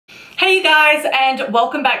Hey you guys, and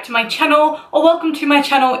welcome back to my channel, or welcome to my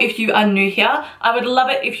channel if you are new here. I would love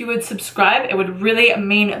it if you would subscribe. It would really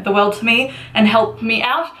mean the world to me and help me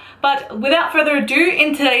out. But without further ado,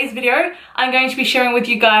 in today's video, I'm going to be sharing with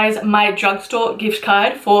you guys my drugstore gift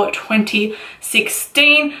card for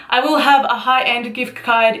 2016. I will have a high-end gift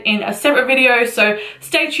card in a separate video, so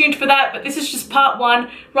stay tuned for that. But this is just part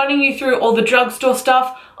one, running you through all the drugstore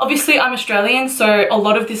stuff. Obviously, I'm Australian, so a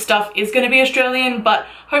lot of this stuff is going to be Australian, but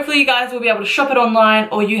hopefully you guys will be able to shop it online,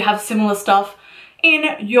 or you have similar stuff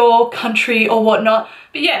in your country or whatnot.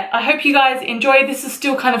 But yeah, I hope you guys enjoy. This is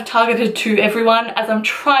still kind of targeted to everyone, as I'm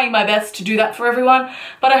trying my best to do that for everyone,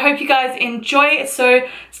 but I hope you guys enjoy. So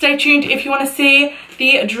stay tuned if you want to see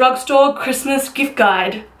the drugstore Christmas gift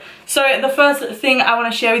guide. So the first thing I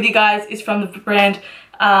want to share with you guys is from the brand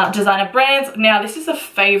Designer Brands. Now this is a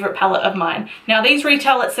favorite palette of mine. Now these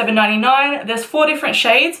retail at $7.99. There's 4 different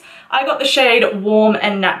shades. I got the shade Warm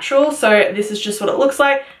and Natural, so this is just what it looks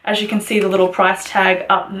like. As you can see, the little price tag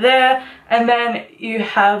up there, and then you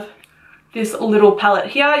have this little palette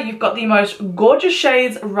here. You've got the most gorgeous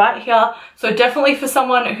shades right here, so definitely for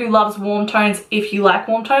someone who loves warm tones, if you like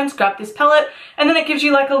warm tones, grab this palette. And then it gives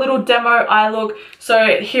you like a little demo eye look.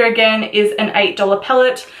 So here again is an $8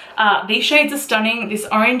 palette. These shades are stunning. This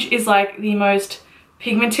orange is like the most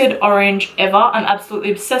pigmented orange ever. I'm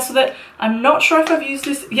absolutely obsessed with it. I'm not sure if I've used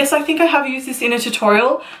this. Yes, I think I have used this in a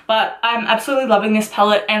tutorial, but I'm absolutely loving this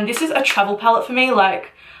palette, and this is a travel palette for me.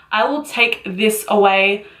 Like, I will take this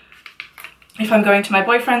away if I'm going to my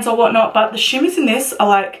boyfriend's or whatnot, but the shimmers in this are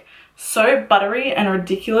like so buttery and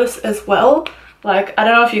ridiculous as well. Like, I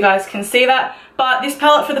don't know if you guys can see that, but this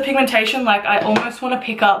palette for the pigmentation, like, I almost want to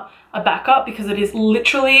pick up a backup because it is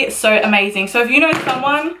literally so amazing. So if you know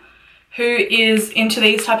someone who is into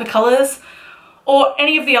these type of colors or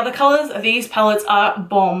any of the other colors, these palettes are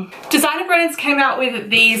bomb. Designer Brands came out with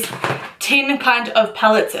these tin kind of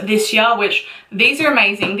palettes this year, which these are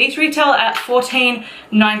amazing. These retail at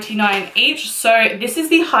 $14.99 each. So this is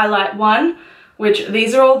the highlight one, which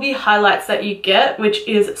these are all the highlights that you get, which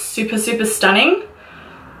is super, super stunning.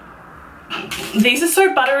 These are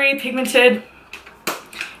so buttery, pigmented.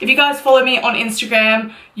 If you guys follow me on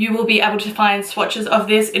Instagram, you will be able to find swatches of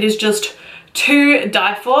this. It is just to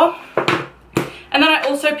die for. And then I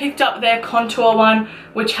also picked up their contour one,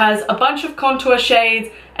 which has a bunch of contour shades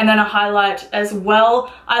and then a highlight as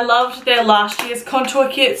well. I loved their last year's contour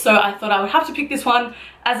kit, so I thought I would have to pick this one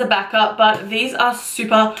as a backup, but these are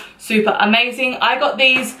super, super amazing. I got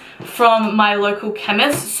these from my local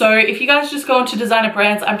chemist, so if you guys just go onto Designer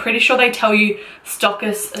Brands, I'm pretty sure they tell you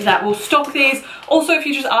stockists that will stock these. Also, if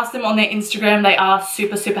you just ask them on their Instagram, they are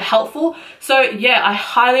super, super helpful. So yeah, I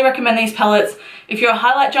highly recommend these palettes. If you're a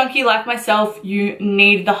highlight junkie like myself, you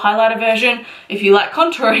need the highlighter version. If you like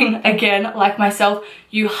contouring, again, like myself,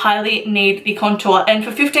 you highly need the contour. And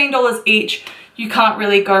for $15 each, you can't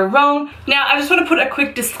really go wrong. Now, I just want to put a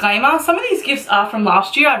quick disclaimer. Some of these gifts are from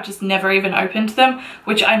last year. I've just never even opened them,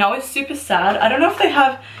 which I know is super sad. I don't know if they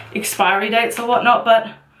have expiry dates or whatnot, but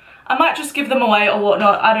I might just give them away or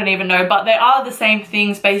whatnot. I don't even know, but they are the same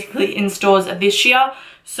things basically in stores this year.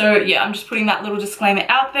 So yeah, I'm just putting that little disclaimer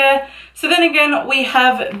out there. So then again, we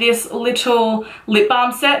have this little lip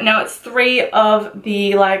balm set. Now it's 3 of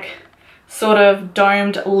the like sort of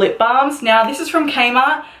domed lip balms. Now this is from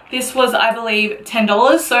Kmart. This was, I believe,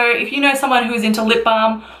 $10. So if you know someone who is into lip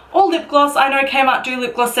balm or lip gloss, I know Kmart do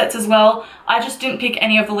lip gloss sets as well. I just didn't pick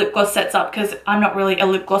any of the lip gloss sets up because I'm not really a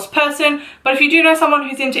lip gloss person. But if you do know someone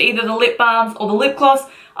who's into either the lip balms or the lip gloss,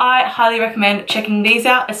 I highly recommend checking these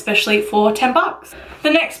out, especially for 10 bucks. The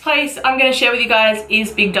next place I'm going to share with you guys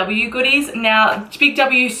is Big W goodies. Now, Big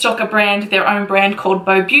W stock a brand, their own brand called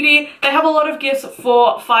Boe Beauty. They have a lot of gifts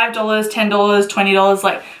for $5, $10, $20,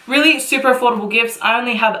 like really super affordable gifts. I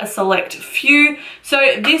only have a select few. So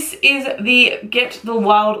this is the Get the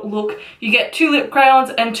Wild look. You get 2 lip crayons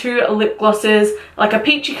and 2 lip glosses, like a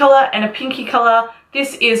peachy color and a pinky color.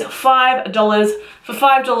 This is $5. For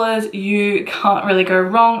 $5, you can't really go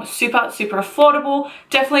wrong. Super, super affordable.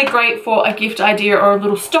 Definitely great for a gift idea or a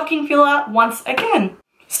little stocking filler once again.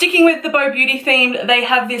 Sticking with the Boe Beauty theme, they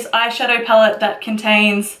have this eyeshadow palette that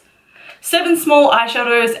contains 7 small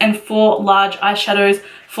eyeshadows and 4 large eyeshadows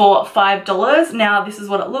for $5. Now this is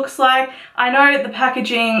what it looks like. I know the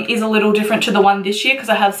packaging is a little different to the one this year because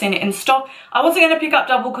I have seen it in stock. I wasn't going to pick up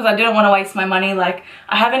double because I didn't want to waste my money. Like,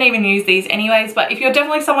 I haven't even used these anyways, but if you're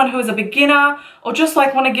definitely someone who is a beginner or just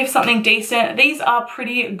like want to give something decent, these are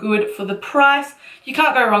pretty good for the price. You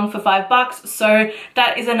can't go wrong for $5. So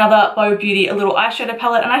that is another Boe Beauty, a little eyeshadow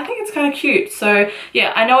palette, and I think it's kind of cute. So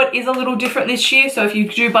yeah, I know it is a little different this year, so if you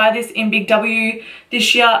do buy this in Big W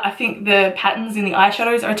this year. I think the patterns in the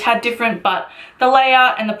eyeshadows are a tad different, but the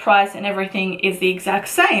layout and the price and everything is the exact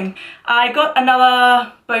same. I got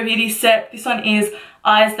another Boe Beauty set. This one is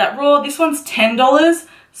Eyes That Raw. This one's $10.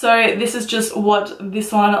 So this is just what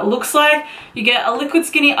this one looks like. You get a liquid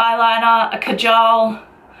skinny eyeliner, a kajal,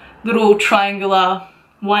 little triangular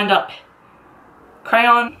wind up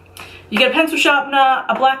crayon. You get a pencil sharpener,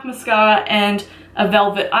 a black mascara, and a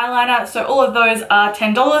velvet eyeliner. So all of those are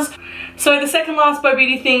 $10. So the second last Boe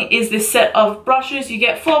Beauty thing is this set of brushes. You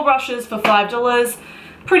get 4 brushes for $5.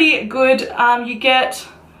 Pretty good. You get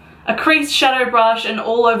a creased shadow brush, an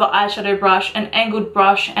all over eyeshadow brush, an angled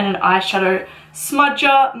brush, and an eyeshadow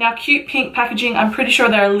smudger. Now, cute pink packaging. I'm pretty sure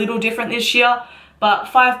they're a little different this year, but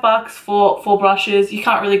 $5 for 4 brushes. You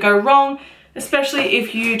can't really go wrong, especially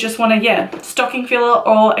if you just want a, yeah, stocking filler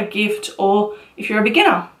or a gift, or if you're a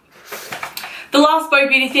beginner. The last Boe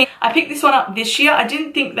Beauty thing, I picked this one up this year. I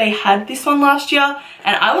didn't think they had this one last year,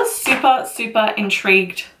 and I was super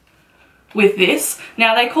intrigued with this.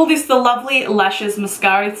 Now, they call this the Lovely Lashes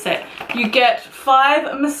Mascara Set. You get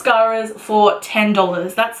 5 mascaras for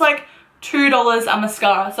 $10. That's like $2 a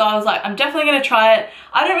mascara. So I was like, I'm definitely going to try it.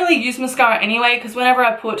 I don't really use mascara anyway, because whenever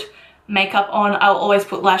I put makeup on, I'll always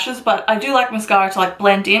put lashes, but I do like mascara to like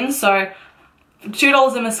blend in. So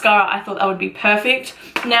 $2 a mascara, I thought that would be perfect.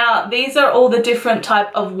 Now, these are all the different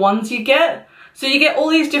type of wands you get. So you get all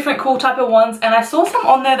these different cool type of wands, and I saw some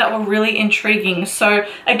on there that were really intriguing. So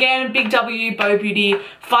again, Big W, Boe Beauty,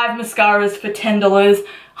 5 mascaras for $10.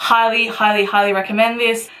 Highly recommend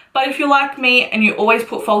this. But if you're like me and you always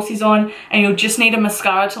put falsies on and you'll just need a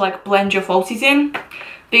mascara to like blend your falsies in,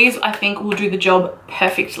 these I think will do the job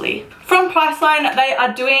perfectly. From Priceline, they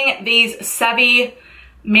are doing these Savvy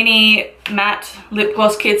mini matte lip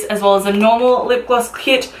gloss kits as well as a normal lip gloss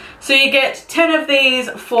kit. So you get 10 of these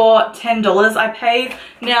for $10 I paid.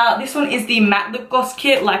 Now, this one is the matte lip gloss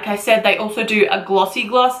kit. Like I said, they also do a glossy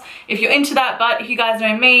gloss if you're into that, but if you guys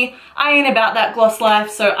know me, I ain't about that gloss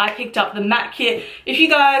life, so I picked up the matte kit. If you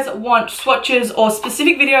guys want swatches or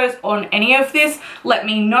specific videos on any of this, let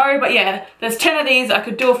me know. But yeah, there's 10 of these. I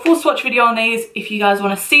could do a full swatch video on these if you guys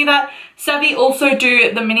want to see that. Savvy also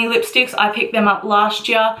do the mini lipsticks. I picked them up last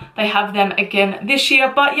year. They have them again this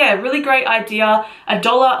year. But yeah, really great idea.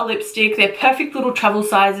 $1 a lipstick. They're perfect little travel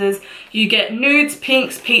sizes. You get nudes,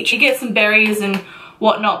 pinks, peach. You get some berries and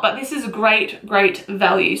whatnot, but this is great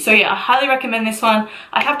value. So yeah, I highly recommend this one.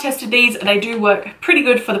 I have tested these. They do work pretty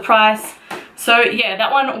good for the price. So yeah,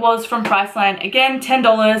 that one was from Priceline. Again,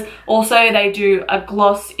 $10. Also, they do a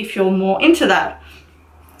gloss if you're more into that.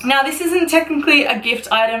 Now, this isn't technically a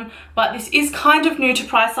gift item, but this is kind of new to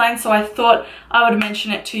Priceline, so I thought I would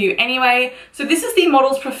mention it to you anyway. So this is the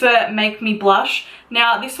Models Prefer Make Me Blush.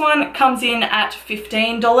 Now, this one comes in at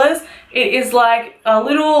 $15. It is like a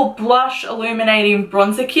little blush illuminating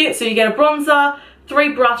bronzer kit. So you get a bronzer,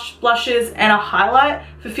 3 blushes, and a highlight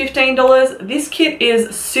for $15. This kit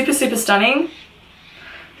is super stunning.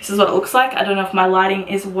 This is what it looks like. I don't know if my lighting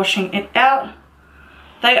is washing it out.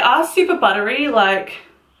 They are super buttery, like...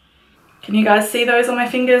 Can you guys see those on my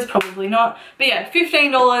fingers? Probably not. But yeah,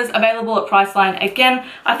 $15 available at Priceline. Again,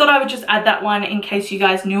 I thought I would just add that one in case you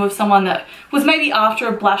guys knew of someone that was maybe after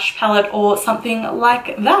a blush palette or something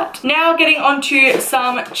like that. Now getting onto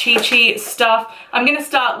some Chi stuff. I'm going to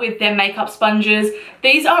start with their makeup sponges.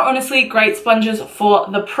 These are honestly great sponges for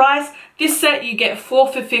the price. This set you get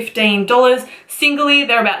 4 for $15. Singly,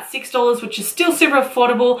 they're about $6, which is still super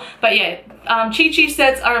affordable. But yeah, Chi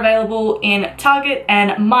sets are available in Target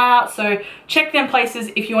and Maya, so check them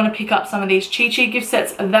places if you want to pick up some of these Chi gift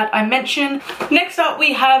sets that I mentioned. Next up,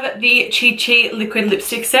 we have the Chi liquid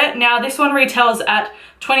lipstick set. Now, this one retails at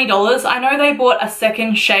 $20. I know they bought a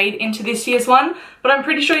second shade into this year's one, but I'm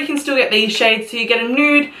pretty sure you can still get these shades. So you get a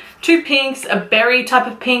nude, 2 pinks, a berry type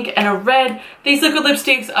of pink, and a red. These liquid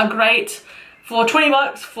lipsticks are great. For 20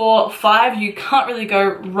 bucks for 5, you can't really go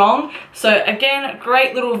wrong. So again,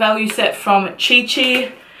 great little value set from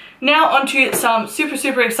Chi. Now onto some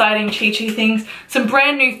super exciting Chi things, some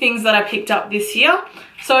brand new things that I picked up this year.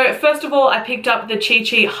 So first of all, I picked up the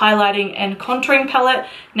Chi highlighting and contouring palette.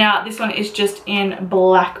 Now this one is just in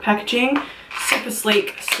black packaging, super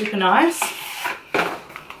sleek, super nice.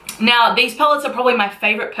 Now these palettes are probably my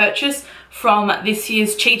favorite purchase from this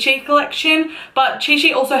year's Chi collection, but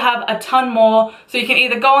Chi also have a ton more, so you can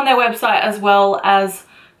either go on their website as well as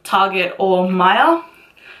Target or Maya.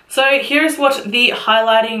 So here's what the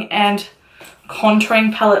highlighting and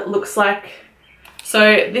contouring palette looks like. So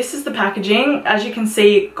this is the packaging. As you can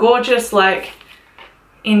see, gorgeous like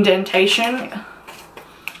indentation.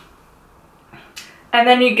 And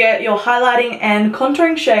then you get your highlighting and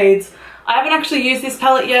contouring shades. I haven't actually used this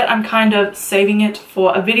palette yet. I'm kind of saving it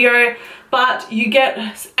for a video. But you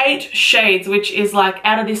get 8 shades, which is like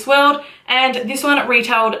out of this world. And this one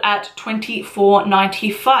retailed at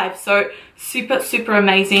 $24.95. So super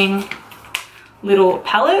amazing little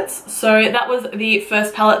palettes. So that was the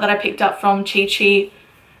first palette that I picked up from Chi Chi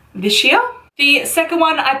this year. The second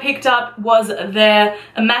one I picked up was their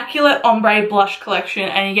Immaculate Ombre Blush Collection.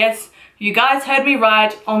 And yes, you guys heard me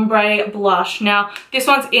right, ombre blush. Now, this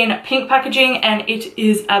one's in pink packaging and it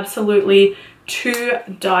is absolutely to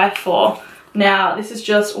die for. Now, this is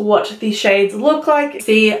just what the shades look like.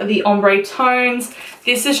 See the ombre tones.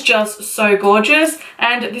 This is just so gorgeous.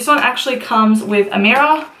 And this one actually comes with a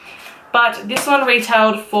mirror, but this one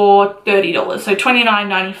retailed for $30, so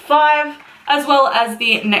 $29.95, as well as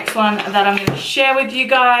the next one that I'm going to share with you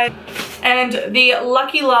guys. And the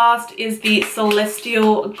lucky last is the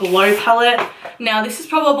Celestial Glow palette. Now, this is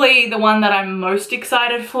probably the one that I'm most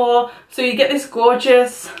excited for. So you get this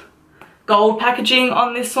gorgeous gold packaging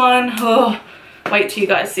on this one. Oh, wait till you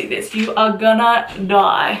guys see this. You are gonna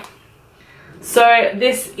die. So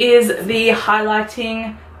this is the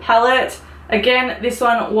highlighting palette. Again, this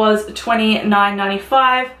one was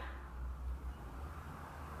 $29.95.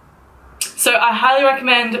 So I highly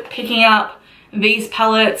recommend picking up these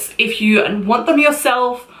palettes if you want them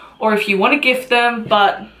yourself or if you want to gift them.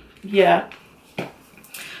 But yeah,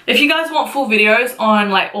 if you guys want full videos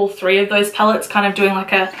on like all 3 of those palettes, kind of doing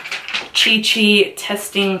like a Chi Chi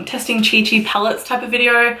testing Chi Chi palettes type of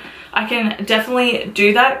video, I can definitely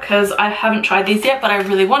do that because I haven't tried these yet, but I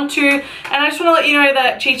really want to. And I just want to let you know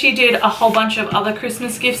that Chi Chi did a whole bunch of other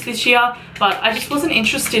Christmas gifts this year, but I just wasn't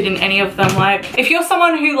interested in any of them. Like, if you're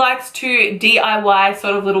someone who likes to DIY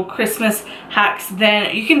sort of little Christmas hacks,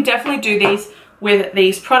 then you can definitely do these with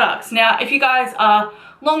these products. Now, if you guys are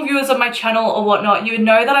long viewers of my channel or whatnot, you would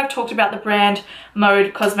know that I've talked about the brand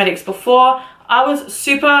Mode Cosmetics before. I was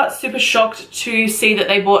super shocked to see that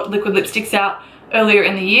they brought liquid lipsticks out earlier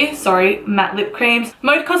in the year. Sorry, matte lip creams.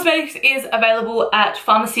 Mode Cosmetics is available at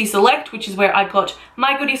Pharmacy Select, which is where I got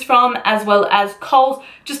my goodies from, as well as Kohl's,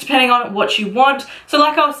 just depending on what you want. So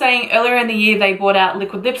like I was saying, earlier in the year they brought out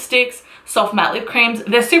liquid lipsticks, soft matte lip creams.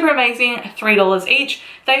 They're super amazing, $3 each.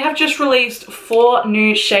 They have just released 4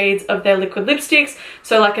 new shades of their liquid lipsticks.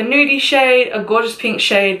 So like a nudie shade, a gorgeous pink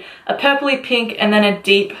shade, a purpley pink, and then a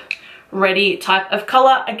deep ready type of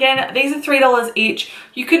color. Again, these are $3 each.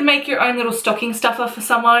 You could make your own little stocking stuffer for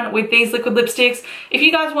someone with these liquid lipsticks. If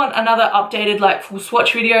you guys want another updated like full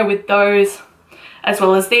swatch video with those as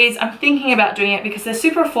well as these, I'm thinking about doing it because they're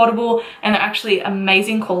super affordable and they're actually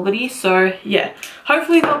amazing quality. So yeah,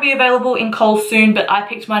 hopefully they'll be available in Kohl's soon, but I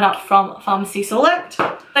picked mine up from Pharmacy Select.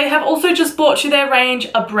 They have also just brought to their range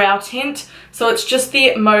a brow tint. So it's just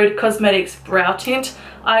the Mode Cosmetics brow tint.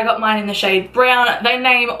 I got mine in the shade brown. They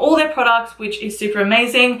name all their products, which is super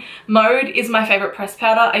amazing. Mode is my favorite pressed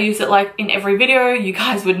powder. I use it like in every video. You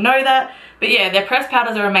guys would know that. But yeah, their pressed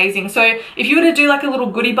powders are amazing. So if you were to do like a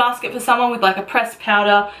little goodie basket for someone with like a pressed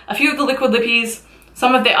powder, a few of the liquid lippies,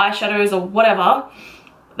 some of their eyeshadows or whatever,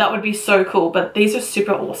 that would be so cool. But these are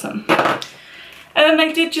super awesome. And then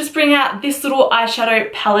they did just bring out this little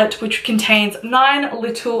eyeshadow palette, which contains 9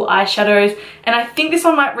 little eyeshadows. And I think this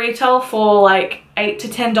one might retail for like $8 to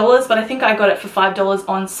 $10, but I think I got it for $5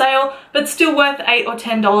 on sale. But still worth $8 or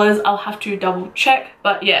 $10. I'll have to double check.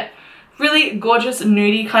 But yeah, really gorgeous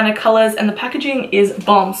nudie kind of colors, and the packaging is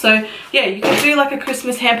bomb. So yeah, you can do like a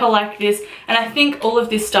Christmas hamper like this. And I think all of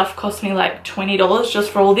this stuff cost me like $20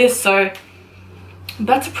 just for all this. So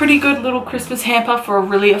that's a pretty good little Christmas hamper for a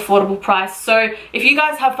really affordable price. So if you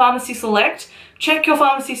guys have Pharmacy Select, check your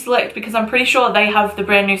Pharmacy Select because I'm pretty sure they have the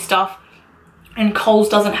brand new stuff and Kohl's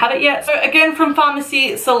doesn't have it yet. So again, from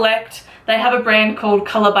Pharmacy Select, they have a brand called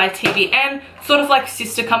Color by TVN, sort of like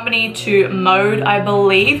sister company to Mode, I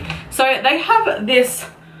believe. So they have this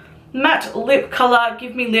matte lip color,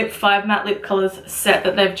 Give Me Lip 5 matte lip colors set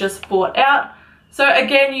that they've just brought out. So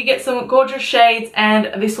again, you get some gorgeous shades,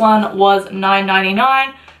 and this one was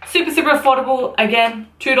 $9.99. Super affordable. Again,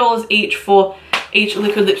 $2 each for each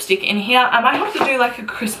liquid lipstick in here. I might have to do like a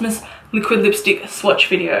Christmas liquid lipstick swatch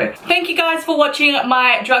video. Thank you guys for watching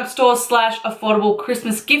my drugstore / affordable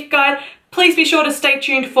Christmas gift guide. Please be sure to stay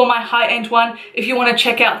tuned for my high-end one if you want to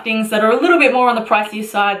check out things that are a little bit more on the pricier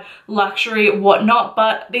side, luxury, whatnot.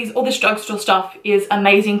 But all this drugstore stuff is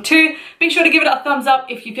amazing too. Be sure to give it a thumbs up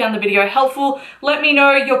if you found the video helpful. Let me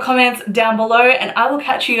know your comments down below, and I will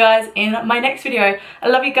catch you guys in my next video. I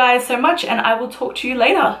love you guys so much, and I will talk to you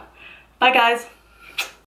later. Bye guys.